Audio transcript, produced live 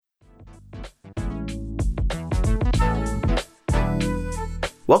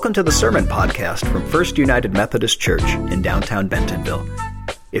Welcome to the Sermon Podcast from First United Methodist Church in downtown Bentonville.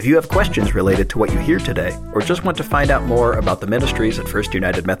 If you have questions related to what you hear today, or just want to find out more about the ministries at First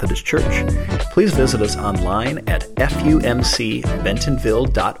United Methodist Church, please visit us online at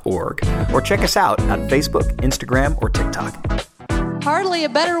fumcbentonville.org or check us out on Facebook, Instagram, or TikTok. Hardly a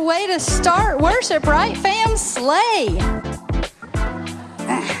better way to start worship, right, fam? Slay!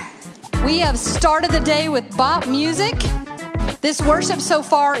 We have started the day with bop music. This worship so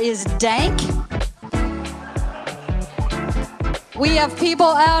far is dank. We have people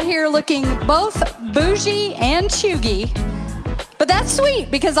out here looking both bougie and chuggy. But that's sweet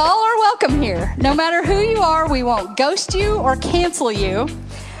because all are welcome here. No matter who you are, we won't ghost you or cancel you.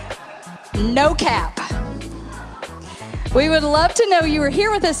 No cap. We would love to know you were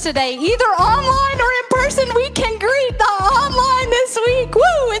here with us today, either online or in person. We can greet the online this week. Woo!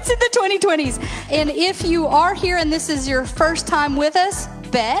 It's in the 2020s. And if you are here and this is your first time with us,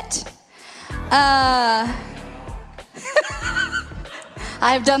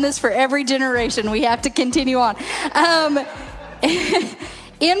 I've done this for every generation. We have to continue on.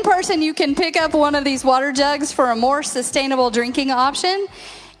 In person, you can pick up one of these water jugs for a more sustainable drinking option.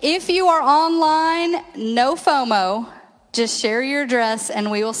 If you are online, no FOMO. Just share your address and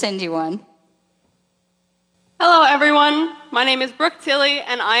we will send you one. Hello, everyone. My name is Brooke Tilley,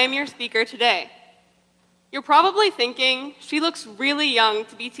 and I am your speaker today. You're probably thinking, she looks really young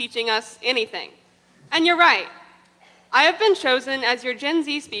to be teaching us anything. And you're right. I have been chosen as your Gen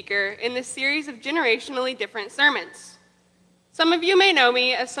Z speaker in this series of generationally different sermons. Some of you may know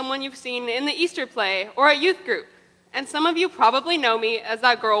me as someone you've seen in the Easter play or at youth group, and some of you probably know me as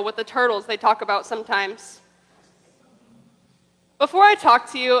that girl with the turtles they talk about sometimes. Before I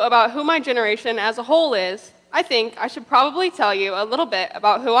talk to you about who my generation as a whole is, I think I should probably tell you a little bit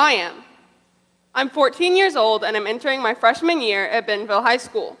about who I am. I'm 14 years old and I'm entering my freshman year at Bentonville High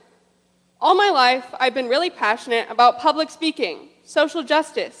School. All my life, I've been really passionate about public speaking, social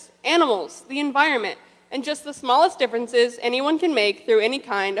justice, animals, the environment, and just the smallest differences anyone can make through any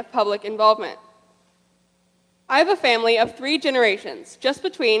kind of public involvement. I have a family of 3 generations, just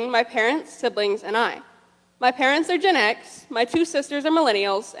between my parents, siblings, and I. My parents are Gen X, my 2 sisters are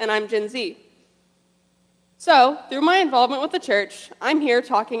millennials, and I'm Gen Z. So, through my involvement with the church, I'm here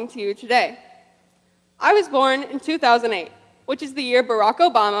talking to you today. I was born in 2008, which is the year Barack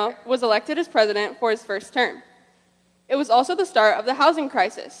Obama was elected as president for his first term. It was also the start of the housing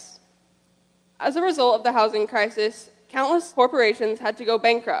crisis. As a result of the housing crisis, countless corporations had to go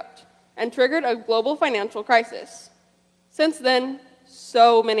bankrupt and triggered a global financial crisis. Since then,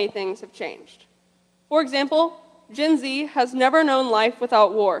 so many things have changed. For example, Gen Z has never known life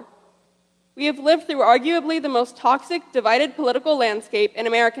without war. We have lived through arguably the most toxic, divided political landscape in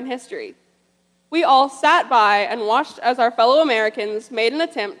American history. We all sat by and watched as our fellow Americans made an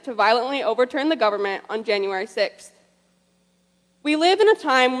attempt to violently overturn the government on January 6th. We live in a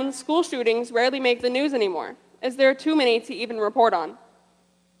time when school shootings rarely make the news anymore, as there are too many to even report on.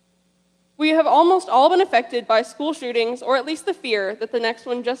 We have almost all been affected by school shootings, or at least the fear that the next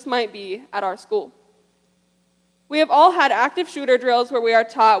one just might be at our school. We have all had active shooter drills where we are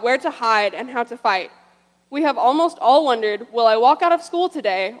taught where to hide and how to fight. We have almost all wondered, will I walk out of school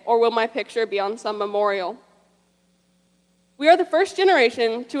today, or will my picture be on some memorial? We are the first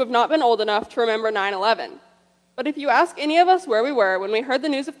generation to have not been old enough to remember 9/11. But if you ask any of us where we were when we heard the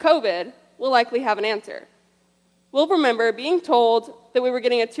news of COVID, we'll likely have an answer. We'll remember being told that we were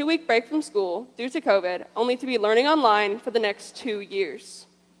getting a 2-week break from school due to COVID, only to be learning online for the next 2 years.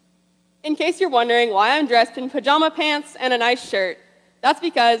 In case you're wondering why I'm dressed in pajama pants and a nice shirt, that's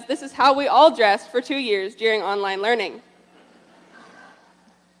because this is how we all dressed for 2 years during online learning.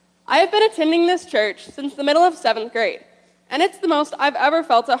 I have been attending this church since the middle of 7th grade, and it's the most I've ever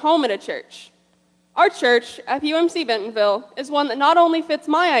felt at home at a church. Our church, FUMC Bentonville, is one that not only fits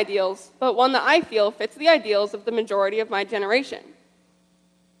my ideals, but one that I feel fits the ideals of the majority of my generation.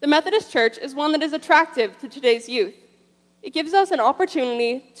 The Methodist Church is one that is attractive to today's youth. It gives us an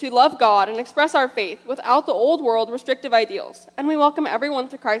opportunity to love God and express our faith without the old world restrictive ideals, and we welcome everyone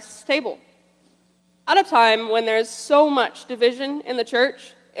to Christ's table. At a time when there's so much division in the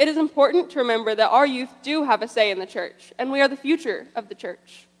church, it is important to remember that our youth do have a say in the church, and we are the future of the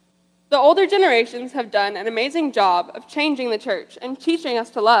church. The older generations have done an amazing job of changing the church and teaching us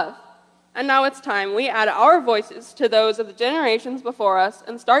to love, and now it's time we add our voices to those of the generations before us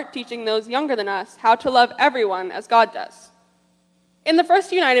and start teaching those younger than us how to love everyone as God does. In the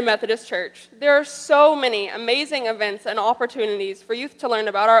First United Methodist Church, there are so many amazing events and opportunities for youth to learn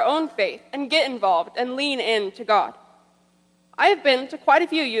about our own faith and get involved and lean in to God. I have been to quite a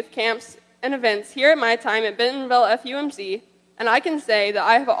few youth camps and events here at my time at Bentonville FUMC, and I can say that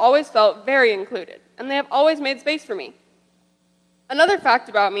I have always felt very included, and they have always made space for me. Another fact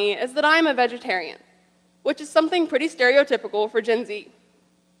about me is that I am a vegetarian, which is something pretty stereotypical for Gen Z.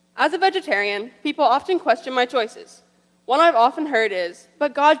 As a vegetarian, people often question my choices. One I've often heard is,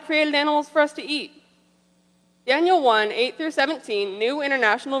 "But God created animals for us to eat." Daniel 1, 8-17, New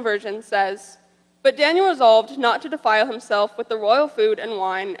International Version says, "But Daniel resolved not to defile himself with the royal food and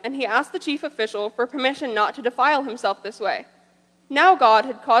wine, and he asked the chief official for permission not to defile himself this way. Now God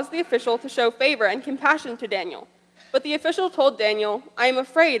had caused the official to show favor and compassion to Daniel. But the official told Daniel, 'I am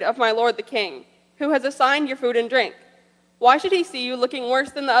afraid of my lord the king, who has assigned your food and drink. Why should he see you looking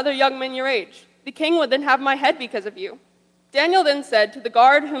worse than the other young men your age? The king would then have my head because of you.' Daniel then said to the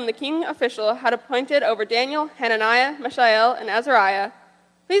guard whom the king official had appointed over Daniel, Hananiah, Mishael, and Azariah,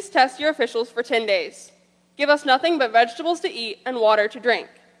 'Please test your officials for 10 days. Give us nothing but vegetables to eat and water to drink.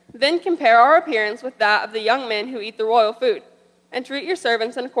 Then compare our appearance with that of the young men who eat the royal food, and treat your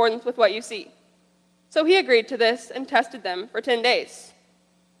servants in accordance with what you see.' So he agreed to this and tested them for 10 days.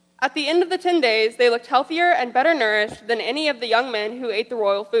 At the end of the 10 days, they looked healthier and better nourished than any of the young men who ate the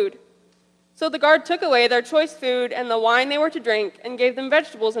royal food. So the guard took away their choice food and the wine they were to drink and gave them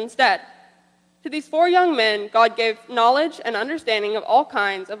vegetables instead. To these 4 young men, God gave knowledge and understanding of all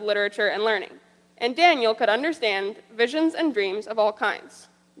kinds of literature and learning, and Daniel could understand visions and dreams of all kinds.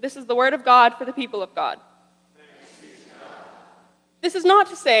 This is the word of God for the people of God." This is not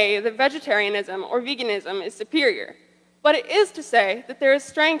to say that vegetarianism or veganism is superior, but it is to say that there is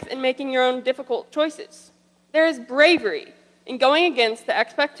strength in making your own difficult choices. There is bravery in going against the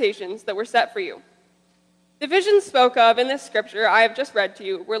expectations that were set for you. The visions spoke of in this scripture I have just read to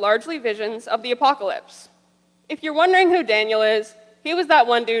you were largely visions of the apocalypse. If you're wondering who Daniel is, he was that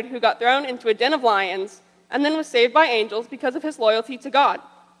one dude who got thrown into a den of lions and then was saved by angels because of his loyalty to God.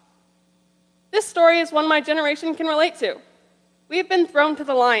 This story is one my generation can relate to. We have been thrown to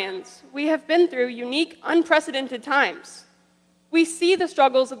the lions. We have been through unique, unprecedented times. We see the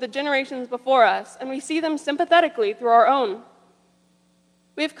struggles of the generations before us, and we see them sympathetically through our own.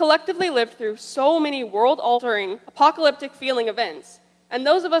 We have collectively lived through so many world-altering, apocalyptic feeling events, and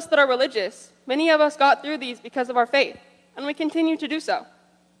those of us that are religious, many of us got through these because of our faith, and we continue to do so.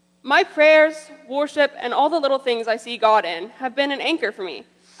 My prayers, worship, and all the little things I see God in have been an anchor for me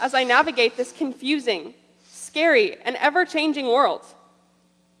as I navigate this confusing, scary, and ever-changing world.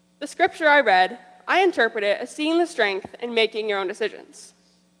 The scripture I read, I interpret it as seeing the strength in making your own decisions.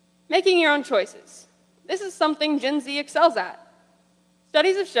 Making your own choices. This is something Gen Z excels at.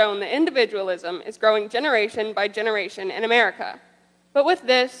 Studies have shown that individualism is growing generation by generation in America. But with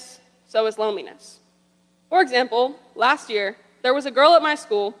this, so is loneliness. For example, last year, there was a girl at my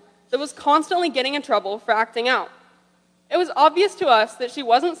school that was constantly getting in trouble for acting out. It was obvious to us that she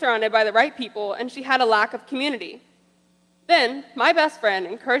wasn't surrounded by the right people and she had a lack of community. Then, my best friend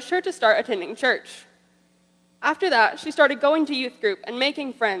encouraged her to start attending church. After that, she started going to youth group and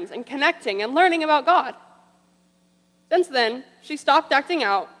making friends and connecting and learning about God. Since then, she stopped acting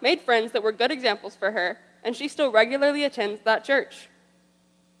out, made friends that were good examples for her, and she still regularly attends that church.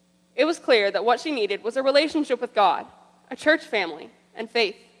 It was clear that what she needed was a relationship with God, a church family, and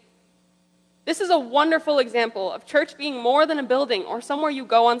faith. This is a wonderful example of church being more than a building or somewhere you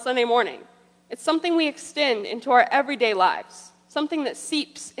go on Sunday morning. It's something we extend into our everyday lives, something that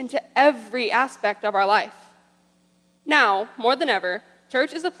seeps into every aspect of our life. Now, more than ever,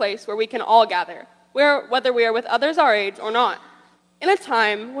 church is a place where we can all gather, whether we are with others our age or not. In a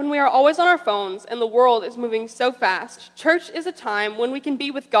time when we are always on our phones and the world is moving so fast, church is a time when we can be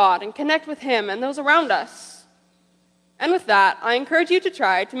with God and connect with Him and those around us. And with that, I encourage you to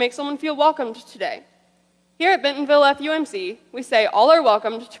try to make someone feel welcomed today. Here at Bentonville FUMC, we say all are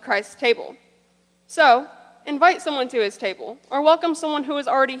welcomed to Christ's table. So, invite someone to His table, or welcome someone who is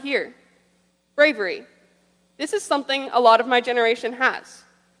already here. Bravery. This is something a lot of my generation has.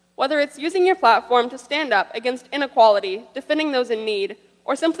 Whether it's using your platform to stand up against inequality, defending those in need,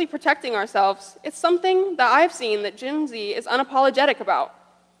 or simply protecting ourselves, it's something that I've seen that Gen Z is unapologetic about.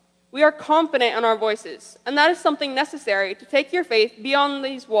 We are confident in our voices, and that is something necessary to take your faith beyond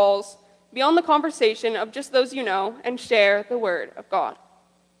these walls, beyond the conversation of just those you know, and share the Word of God.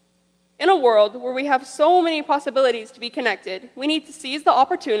 In a world where we have so many possibilities to be connected, we need to seize the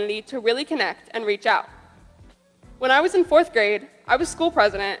opportunity to really connect and reach out. When I was in 4th grade, I was school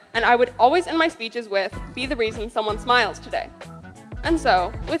president, and I would always end my speeches with, "Be the reason someone smiles today." And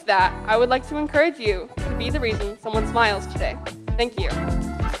so, with that, I would like to encourage you to be the reason someone smiles today. Thank you.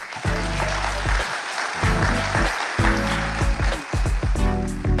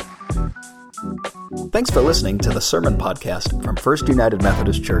 Thanks for listening to the Sermon Podcast from First United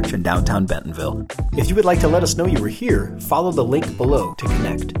Methodist Church in downtown Bentonville. If you would like to let us know you were here, follow the link below to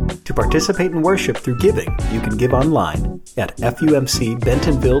connect. To participate in worship through giving, you can give online at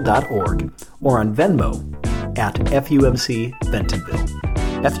fumcbentonville.org or on Venmo at FUMC Bentonville.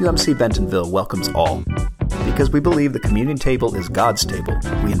 FUMC Bentonville welcomes all. Because we believe the communion table is God's table,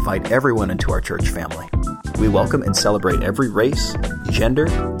 we invite everyone into our church family. We welcome and celebrate every race, gender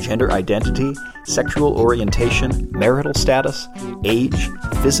identity, sexual orientation, marital status, age,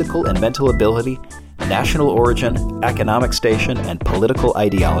 physical and mental ability, national origin, economic station, and political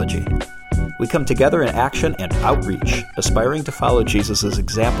ideology. We come together in action and outreach, aspiring to follow Jesus'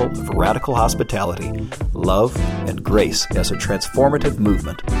 example of radical hospitality, love, and grace as a transformative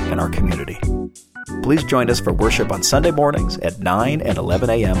movement in our community. Please join us for worship on Sunday mornings at 9 and 11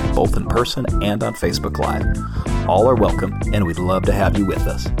 a.m., both in person and on Facebook Live. All are welcome, and we'd love to have you with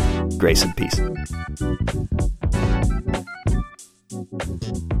us. Grace and peace.